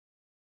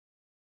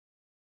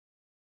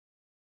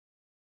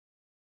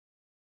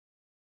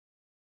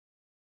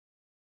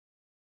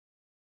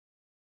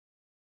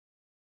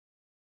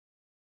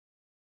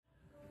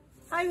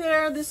Hi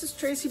there, this is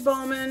Tracy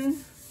Bowman,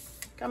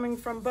 coming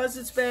from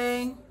Buzzards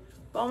Bay,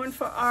 Bowman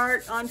for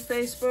Art on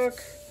Facebook,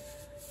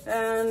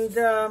 and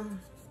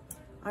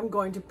I'm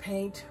going to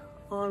paint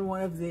on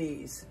one of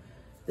these.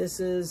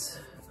 This is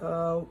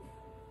a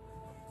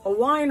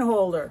wine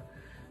holder.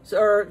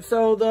 So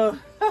the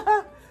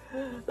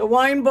the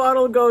wine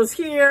bottle goes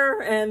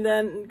here, and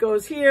then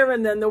goes here,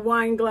 and then the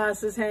wine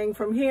glasses hang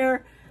from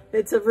here.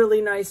 It's a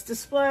really nice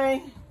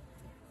display,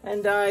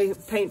 and I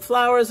paint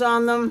flowers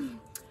on them.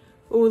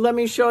 Ooh, let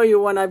me show you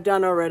one I've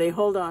done already.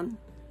 Hold on.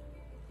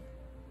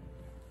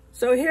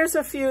 So here's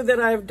a few that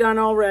I've done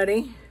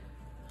already.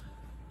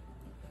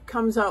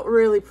 Comes out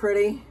really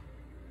pretty.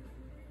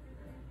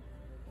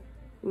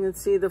 You can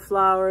see the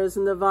flowers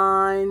and the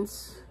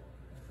vines.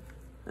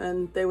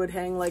 And they would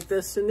hang like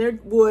this. And they're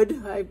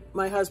wood.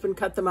 My husband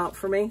cut them out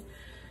for me.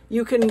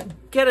 You can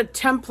get a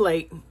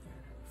template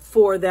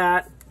for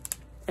that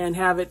and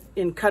have it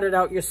and cut it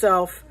out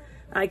yourself.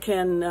 I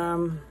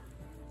can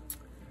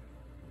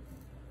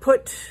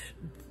put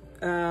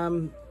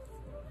the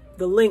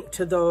link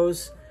to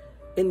those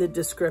in the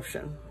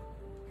description.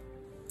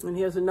 And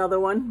here's another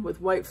one with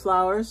white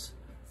flowers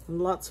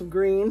and lots of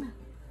green.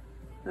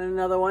 And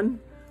another one.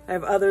 I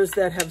have others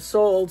that have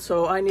sold,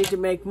 so I need to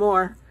make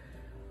more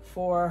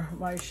for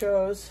my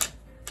shows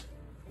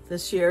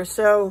this year.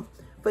 So,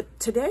 but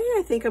today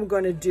I think I'm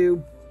going to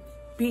do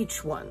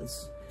beach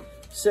ones.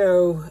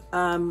 So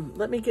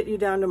let me get you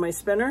down to my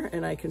spinner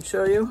and I can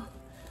show you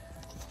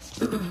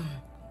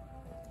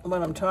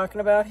what I'm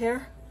talking about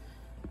here.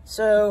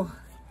 So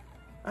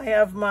I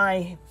have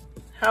my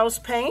house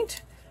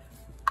paint,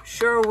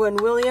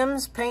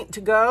 Sherwin-Williams Paint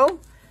to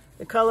Go.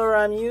 The color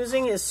I'm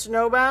using is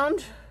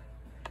Snowbound.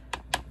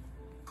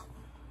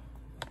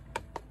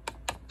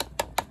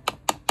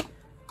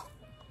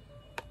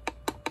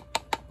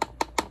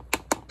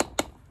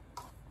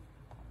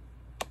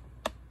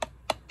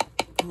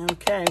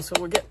 Okay, so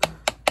we'll get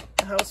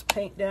the house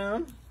paint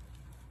down.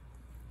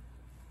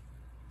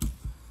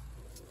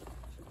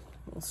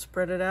 We'll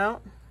spread it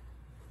out.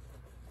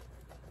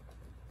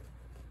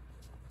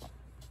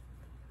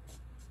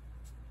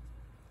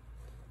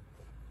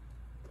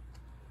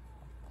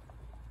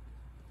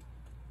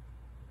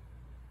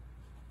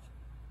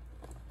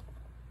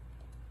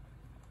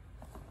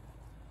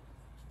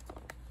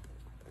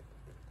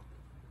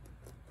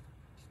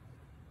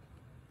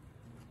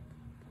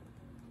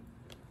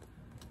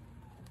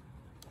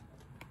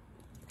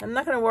 I'm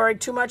not going to worry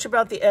too much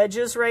about the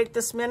edges right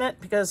this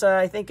minute because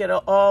I think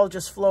it'll all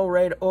just flow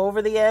right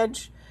over the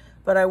edge,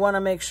 but I want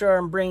to make sure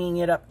I'm bringing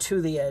it up to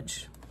the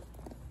edge.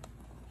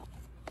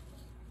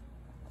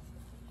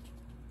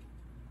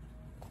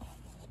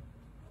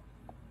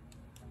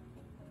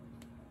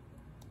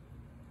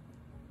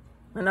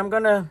 And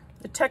the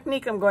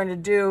technique I'm going to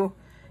do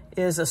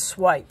is a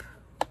swipe,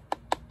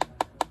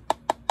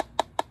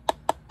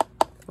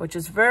 which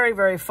is very,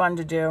 very fun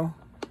to do.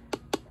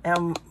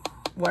 And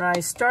when I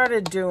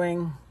started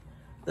doing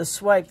the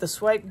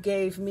swipe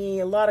gave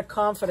me a lot of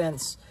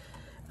confidence.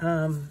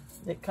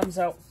 It comes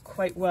out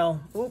quite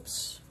well.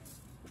 Oops.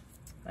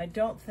 I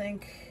don't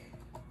think,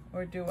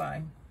 or do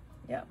I?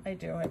 Yeah, I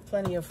do. I have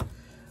plenty of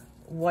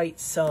white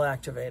cell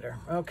activator.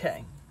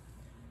 Okay.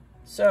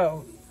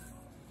 So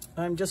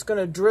I'm just going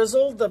to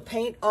drizzle the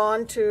paint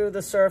onto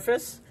the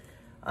surface.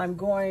 I'm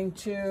going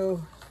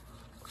to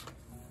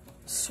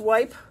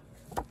swipe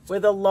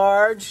with a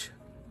large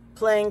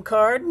playing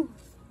card.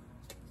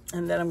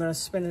 And then I'm going to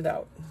spin it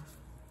out.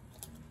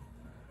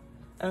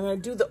 I'm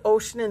going to do the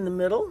ocean in the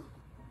middle.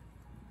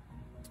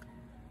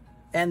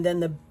 And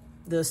then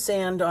the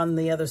sand on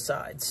the other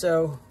side.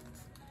 So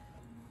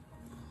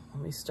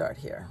let me start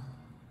here.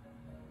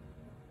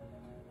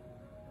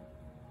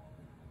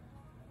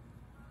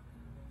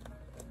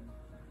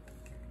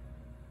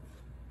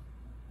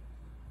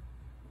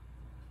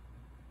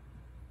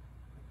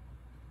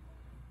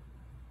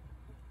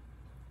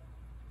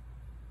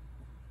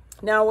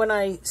 Now when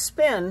I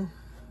spin,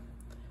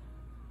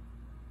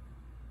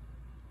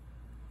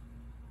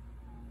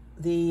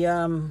 these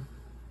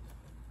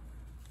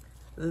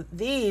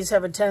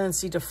have a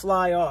tendency to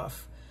fly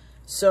off.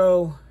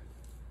 So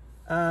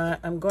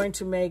I'm going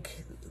to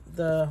make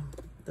the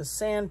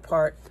sand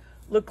part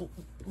look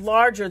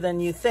larger than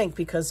you think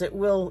because it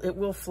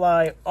will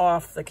fly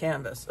off the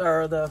canvas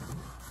or the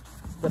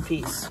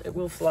piece. It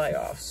will fly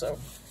off. So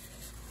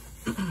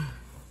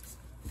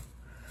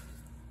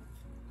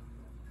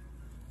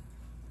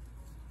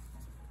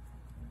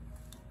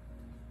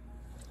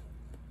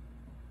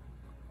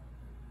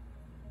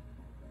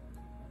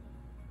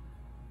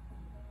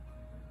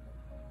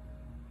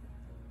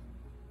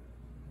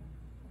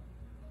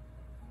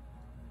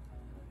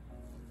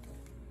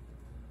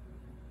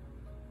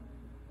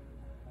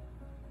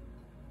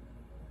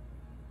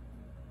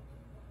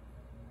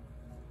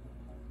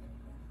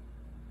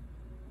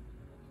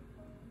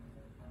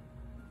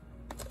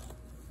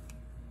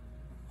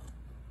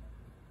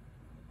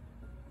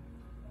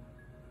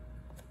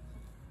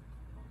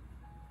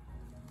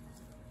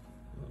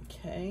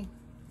okay.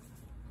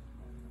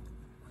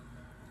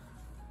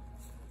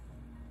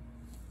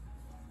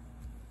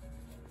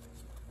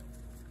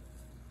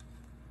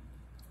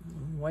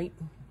 white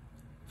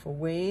for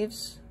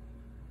waves.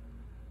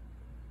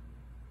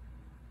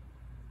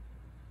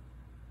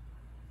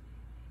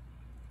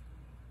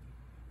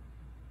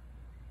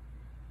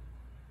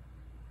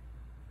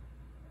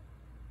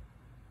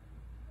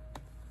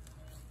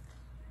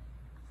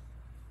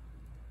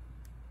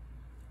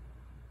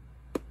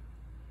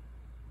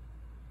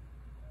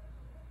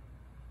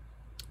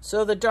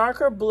 So the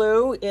darker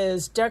blue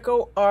is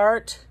Deco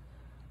Art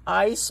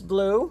Ice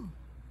Blue.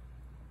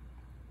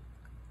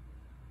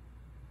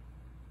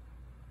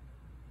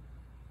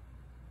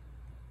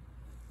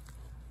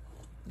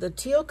 The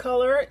teal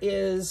color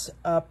is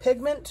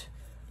Pigment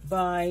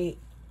by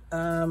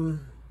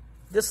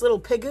this little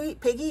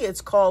piggy.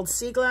 It's called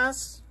Sea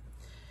Glass.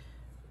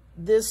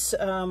 This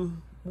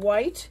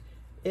white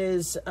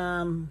is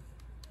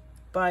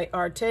by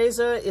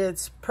Arteza.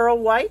 It's Pearl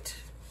White.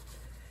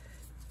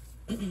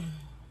 So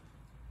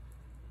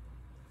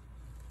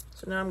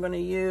now I'm going to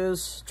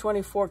use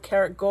 24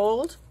 karat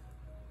gold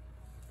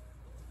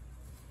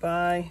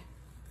by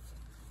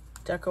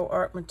Deco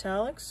Art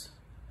Metallics.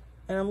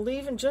 And I'm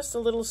leaving just a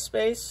little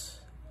space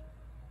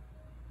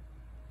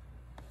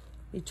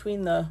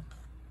between the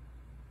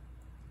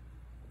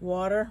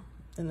water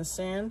and the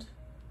sand.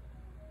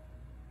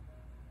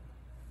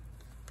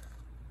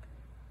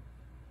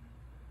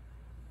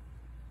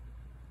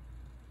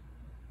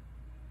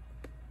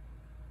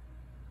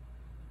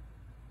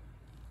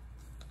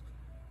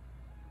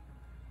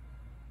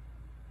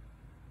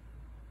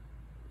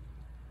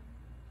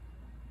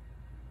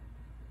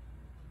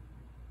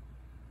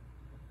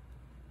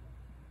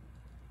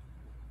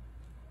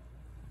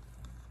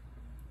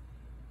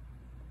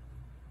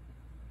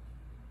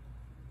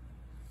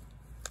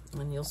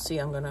 And you'll see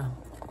I'm gonna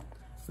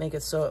make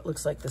it so it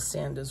looks like the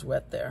sand is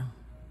wet there.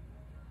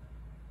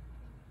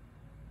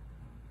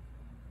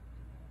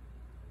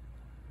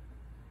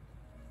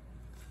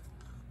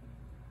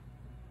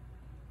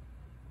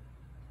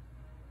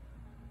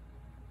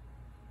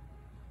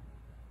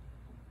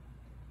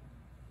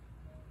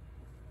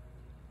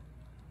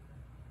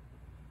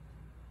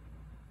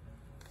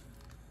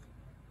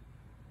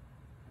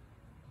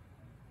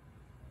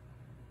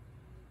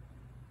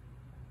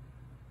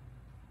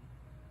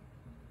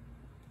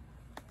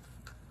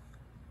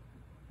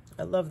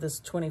 I love this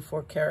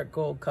 24 karat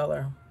gold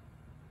color.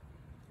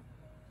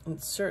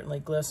 It certainly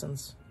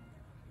glistens.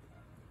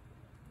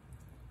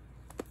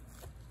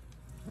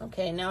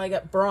 Okay, now I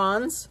got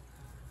bronze,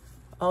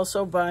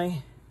 also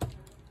by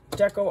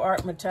Deco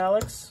Art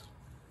Metallics.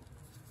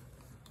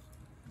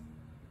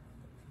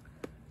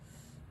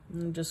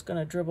 I'm just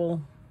gonna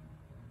dribble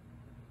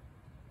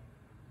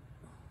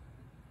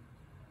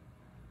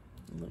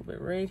a little bit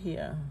right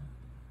here.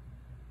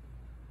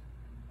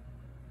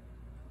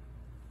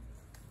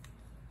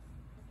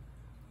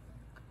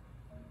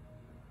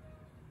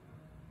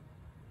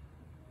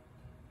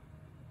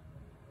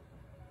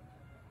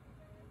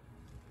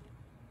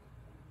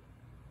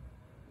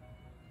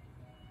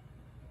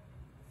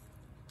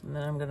 And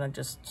then I'm gonna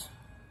just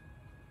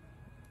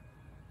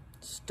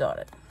dot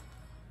it.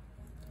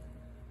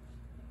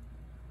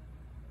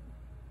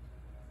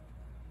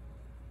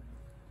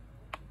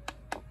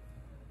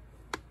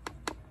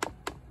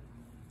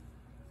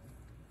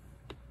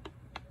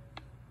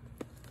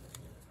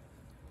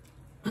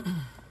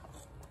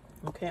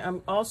 Okay,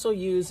 I'm also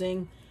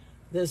using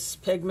this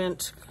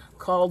pigment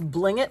called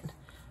Bling It.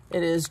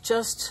 It is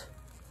just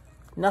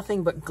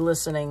nothing but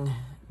glistening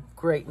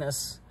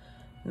greatness.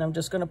 And I'm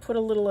just going to put a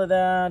little of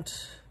that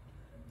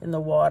in the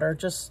water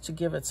just to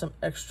give it some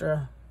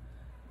extra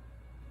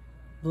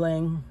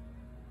bling.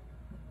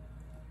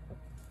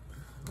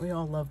 We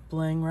all love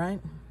bling,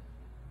 right?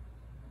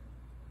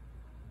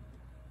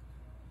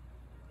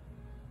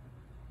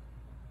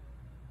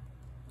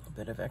 A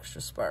bit of extra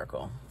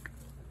sparkle.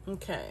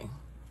 Okay.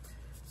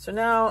 So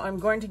now I'm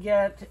going to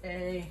get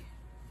a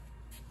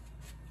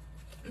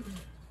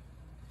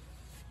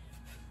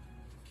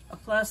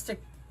plastic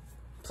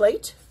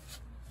plate.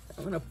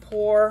 I'm going to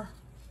pour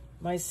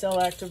my cell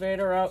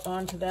activator out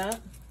onto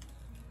that.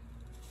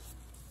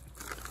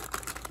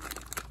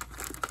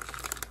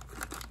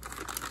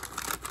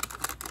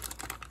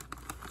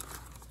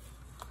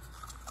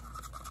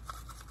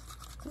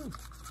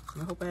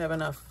 I hope I have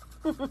enough.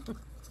 It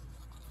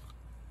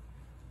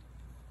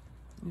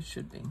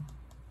should be.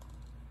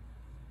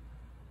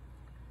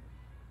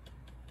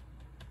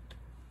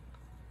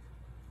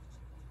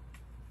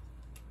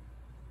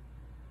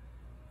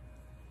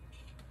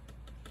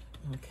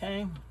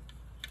 Okay.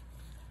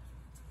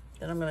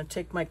 Then I'm going to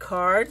take my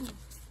card.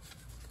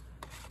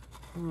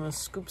 I'm going to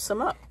scoop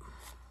some up.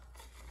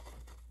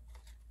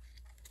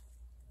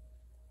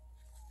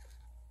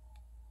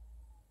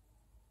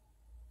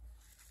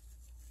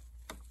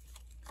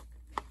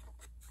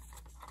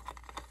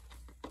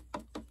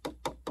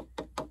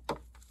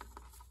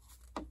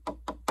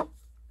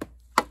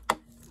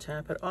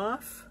 Tap it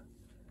off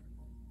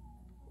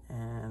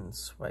and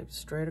swipe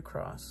straight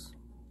across.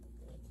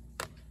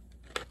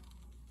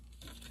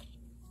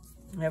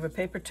 I have a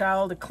paper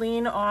towel to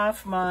clean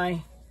off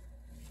my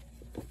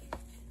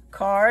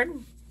card.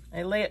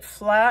 I lay it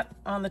flat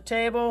on the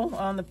table,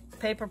 on the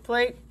paper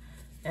plate,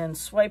 and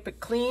swipe it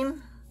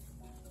clean.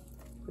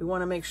 We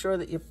want to make sure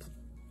that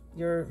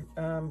your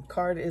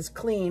card is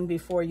clean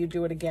before you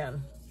do it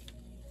again.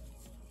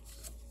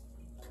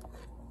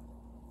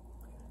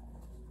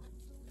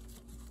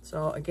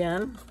 So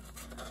again,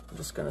 I'm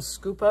just going to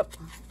scoop up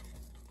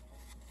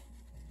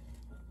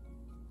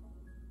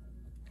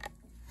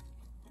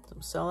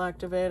some cell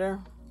activator.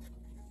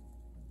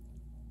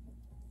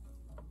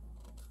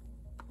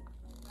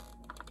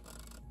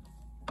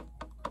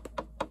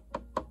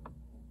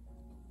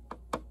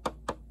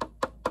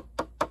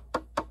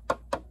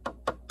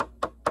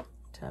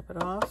 Tap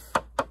it off.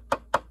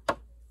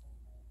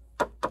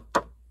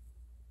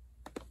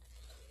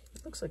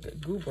 It looks like a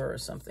goober or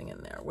something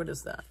in there. What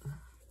is that?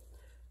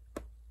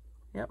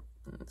 Yep,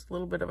 it's a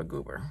little bit of a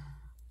goober.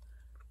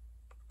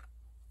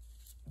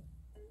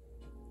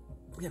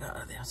 Get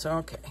out of there. So,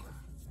 okay.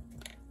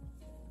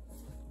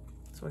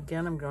 So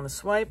again, I'm going to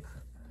swipe,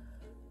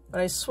 but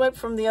I swipe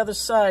from the other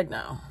side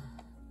now.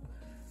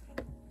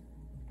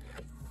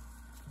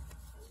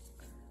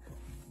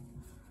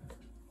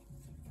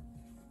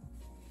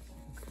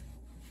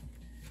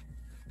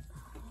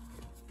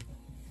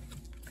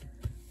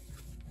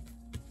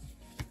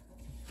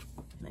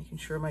 Making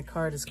sure my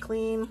card is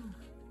clean.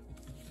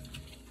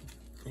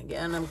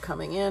 Again, I'm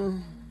coming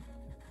in,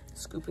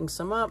 scooping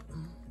some up.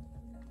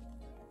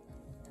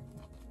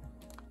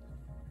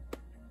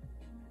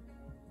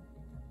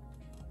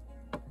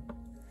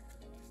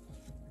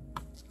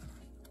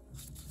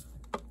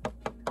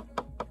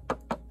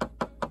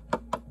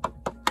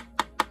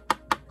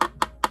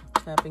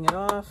 Tapping it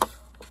off.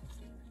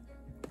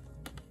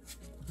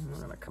 And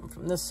I'm gonna come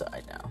from this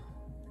side now.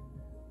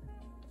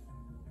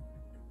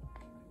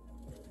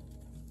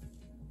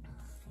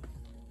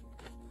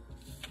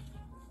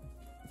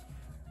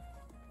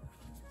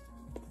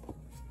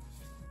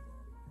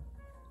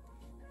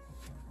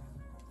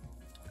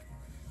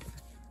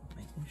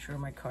 Sure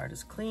my card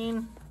is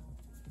clean.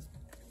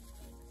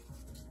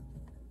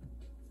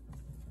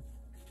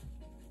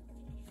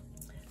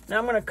 Now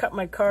I'm going to cut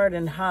my card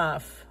in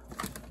half.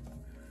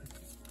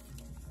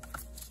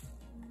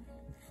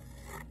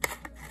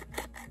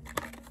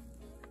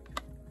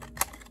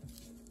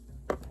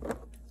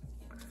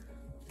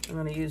 I'm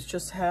going to use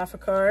just half a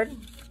card. I'm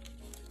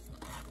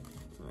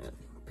going to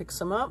pick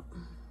some up.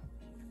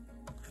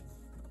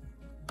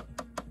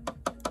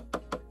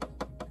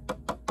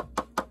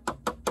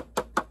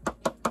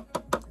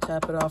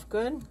 Tap it off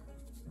good.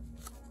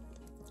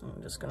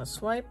 I'm just going to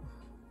swipe.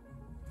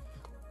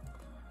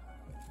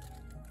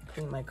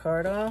 Clean my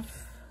card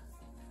off.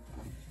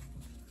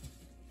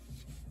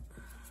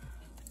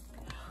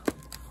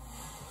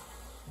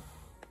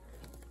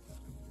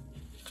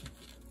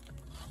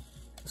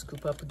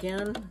 Scoop up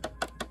again.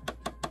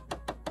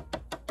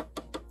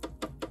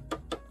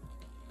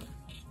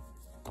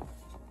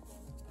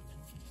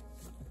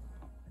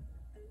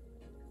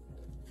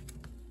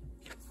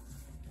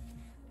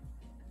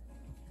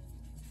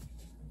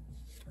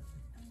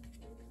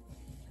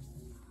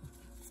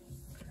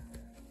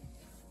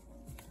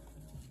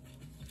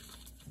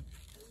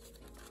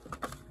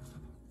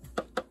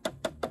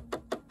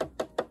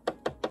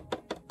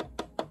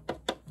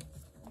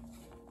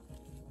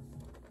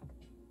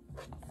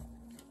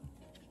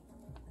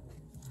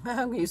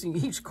 I'm using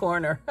each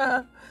corner.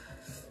 Got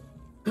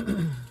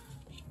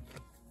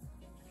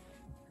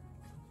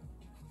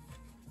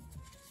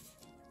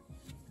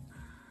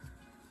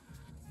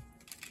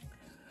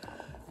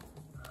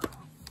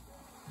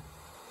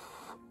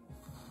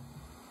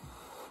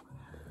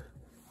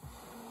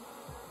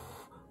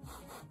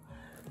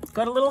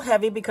a little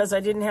heavy because I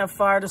didn't have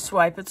far to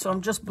swipe it, so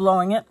I'm just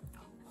blowing it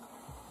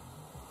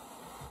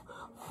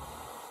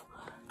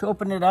to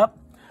open it up.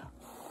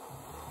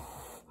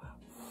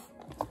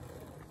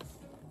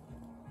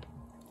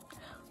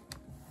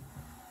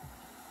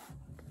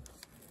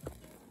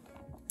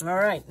 All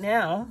right,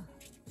 now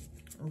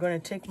I'm going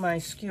to take my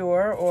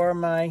skewer or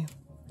my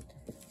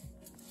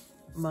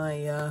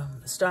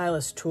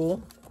stylus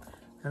tool,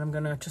 and I'm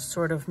going to just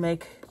sort of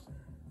make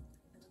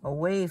a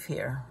wave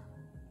here.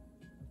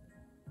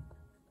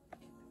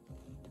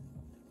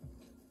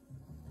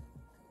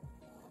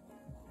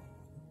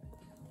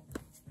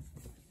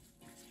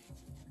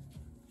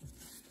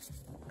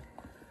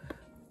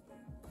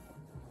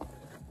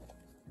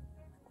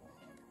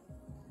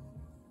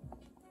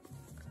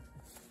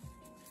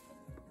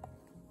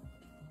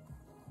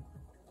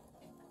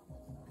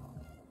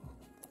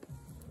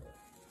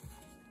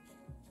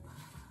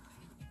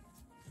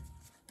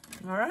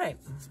 All right,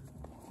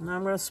 now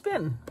I'm going to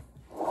spin.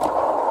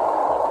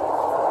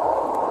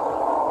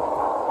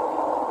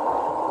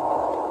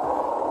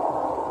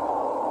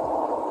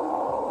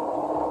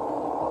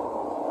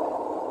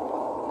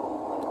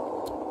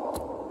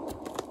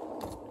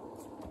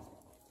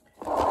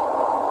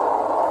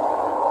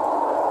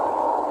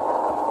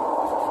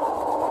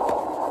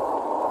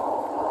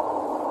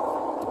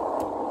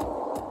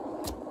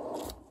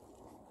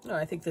 Oh,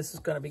 I think this is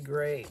going to be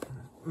great.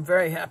 I'm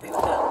very happy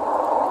with that.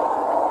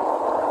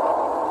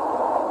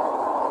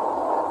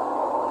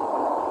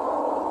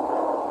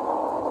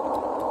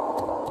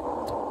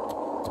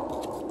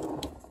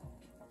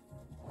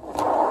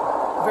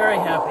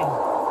 very happy.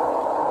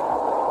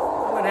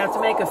 I'm gonna have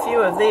to make a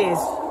few of these.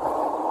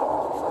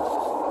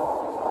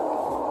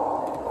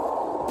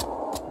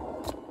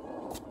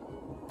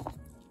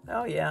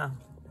 Oh yeah,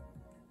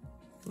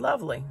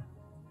 lovely.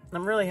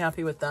 I'm really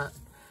happy with that.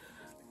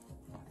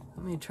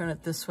 Let me turn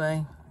it this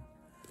way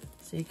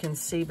so you can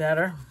see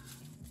better,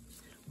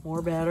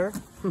 more better.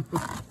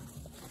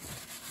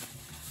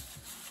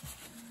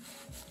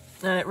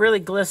 And it really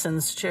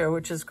glistens too,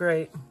 which is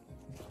great.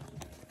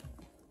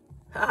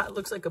 Ah, it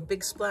looks like a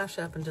big splash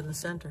happened in the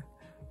center.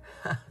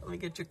 Let me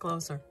get you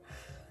closer.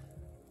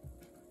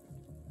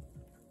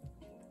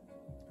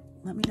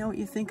 Let me know what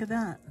you think of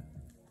that.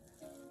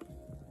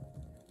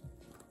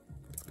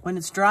 When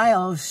it's dry,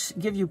 I'll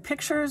give you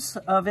pictures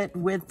of it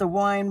with the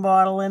wine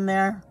bottle in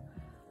there.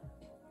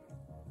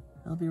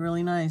 It'll be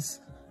really nice.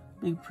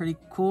 Be pretty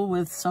cool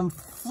with some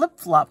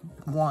flip-flop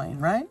wine,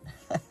 right?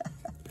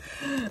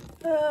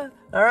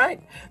 All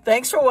right.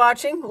 Thanks for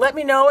watching. Let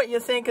me know what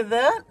you think of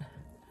that.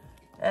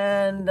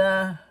 And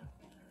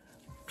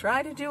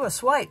try to do a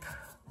swipe.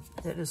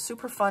 It is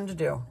super fun to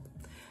do.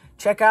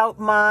 Check out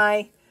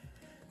my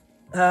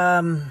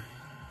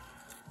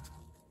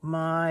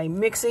my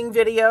mixing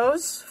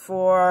videos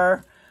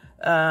for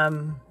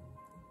the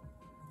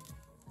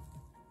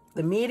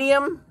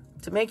medium,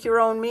 to make your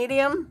own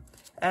medium,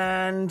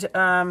 and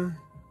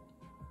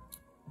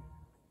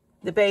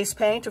the base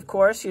paint, of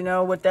course, you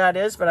know what that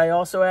is, but I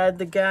also add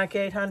the GAC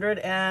 800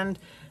 and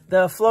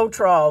the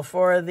Floetrol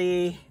for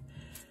the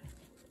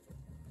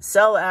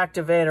cell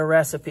activator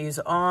recipes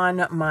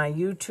on my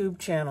YouTube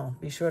channel.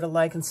 Be sure to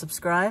like and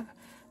subscribe,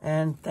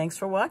 and thanks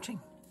for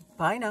watching.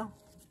 Bye now.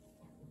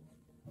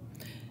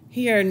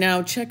 Here,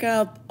 now check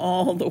out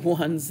all the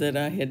ones that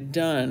I had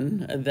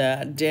done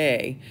that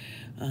day.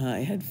 I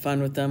had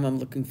fun with them. I'm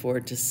looking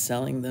forward to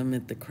selling them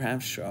at the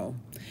craft show.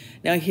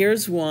 Now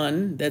here's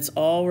one that's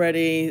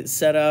already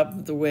set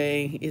up the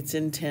way it's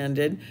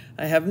intended.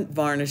 I haven't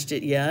varnished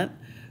it yet,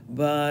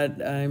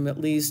 but I'm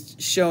at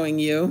least showing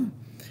you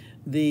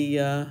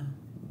the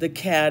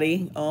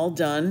caddy all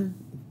done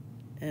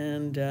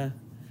and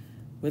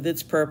with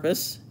its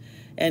purpose.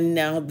 And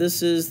now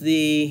this is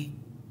the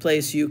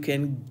place you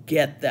can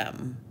get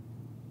them.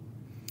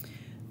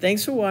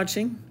 Thanks for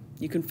watching.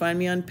 You can find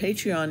me on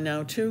Patreon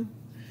now too.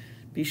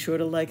 Be sure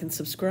to like and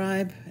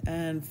subscribe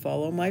and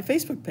follow my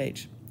Facebook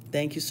page.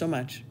 Thank you so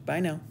much. Bye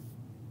now.